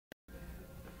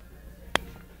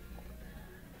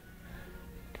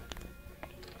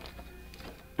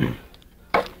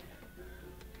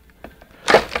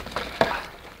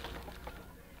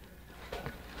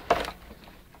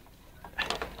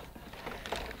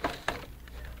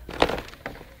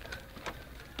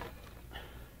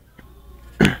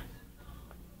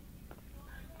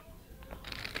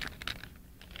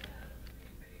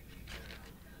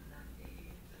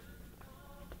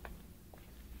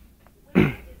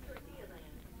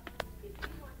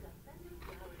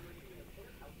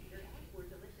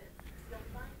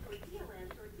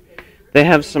They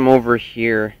have some over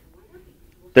here.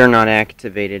 They're not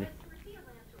activated.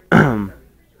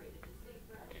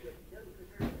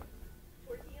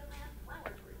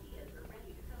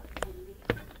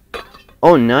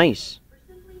 Oh, nice.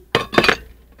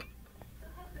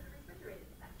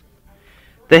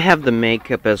 They have the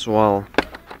makeup as well.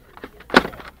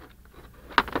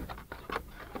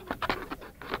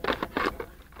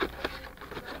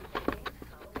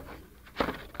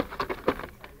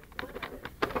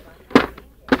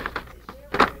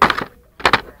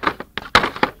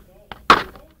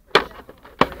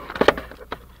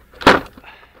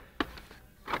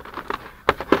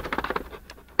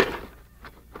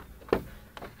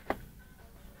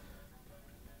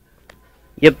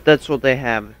 Yep, that's what they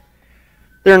have.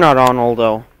 They're not on,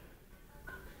 although.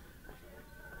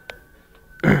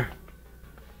 They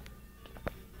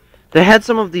had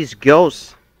some of these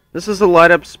ghosts. This is a light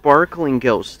up sparkling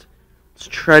ghost. Let's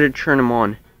try to turn him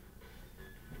on.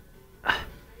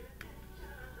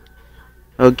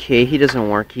 Okay, he doesn't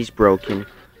work. He's broken.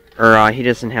 Or, he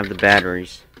doesn't have the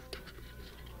batteries.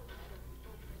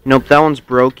 Nope, that one's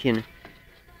broken.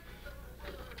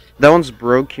 That one's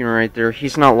broken right there.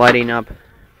 He's not lighting up.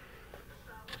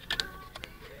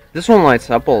 This one lights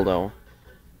up, although.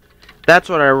 That's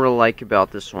what I really like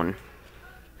about this one.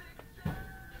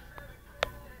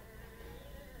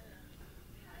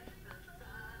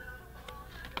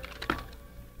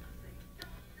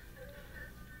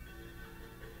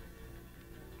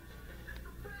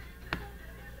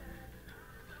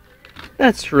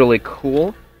 That's really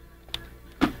cool.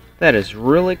 That is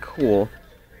really cool.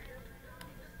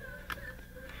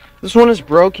 This one is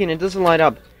broken. It doesn't light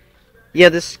up. Yeah,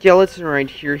 this skeleton right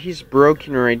here, he's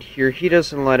broken right here. He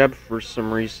doesn't light up for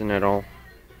some reason at all.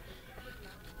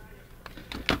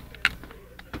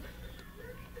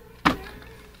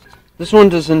 This one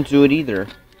doesn't do it either.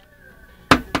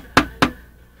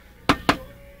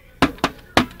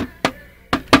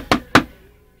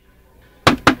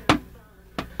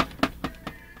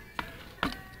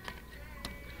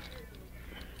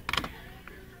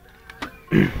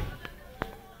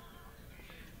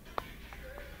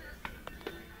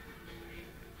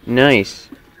 Nice.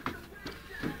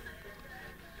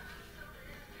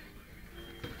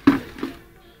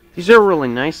 These are really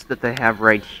nice that they have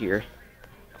right here.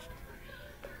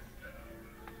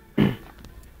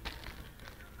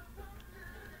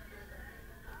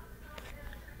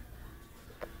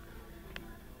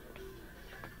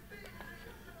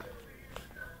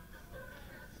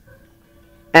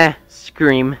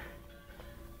 Scream.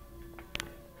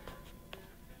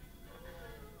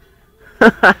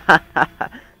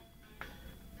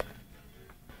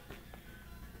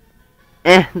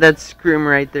 That scream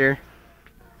right there.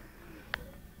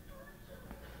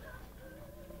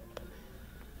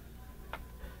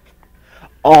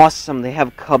 Awesome, they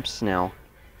have cups now.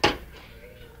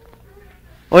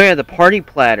 Oh yeah, the party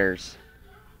platters.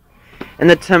 And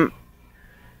the 10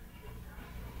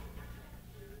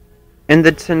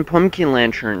 pumpkin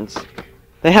lanterns.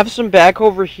 They have some back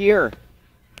over here.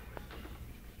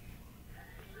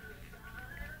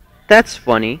 That's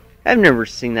funny. I've never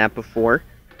seen that before.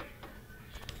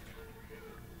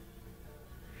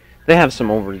 They have some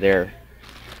over there.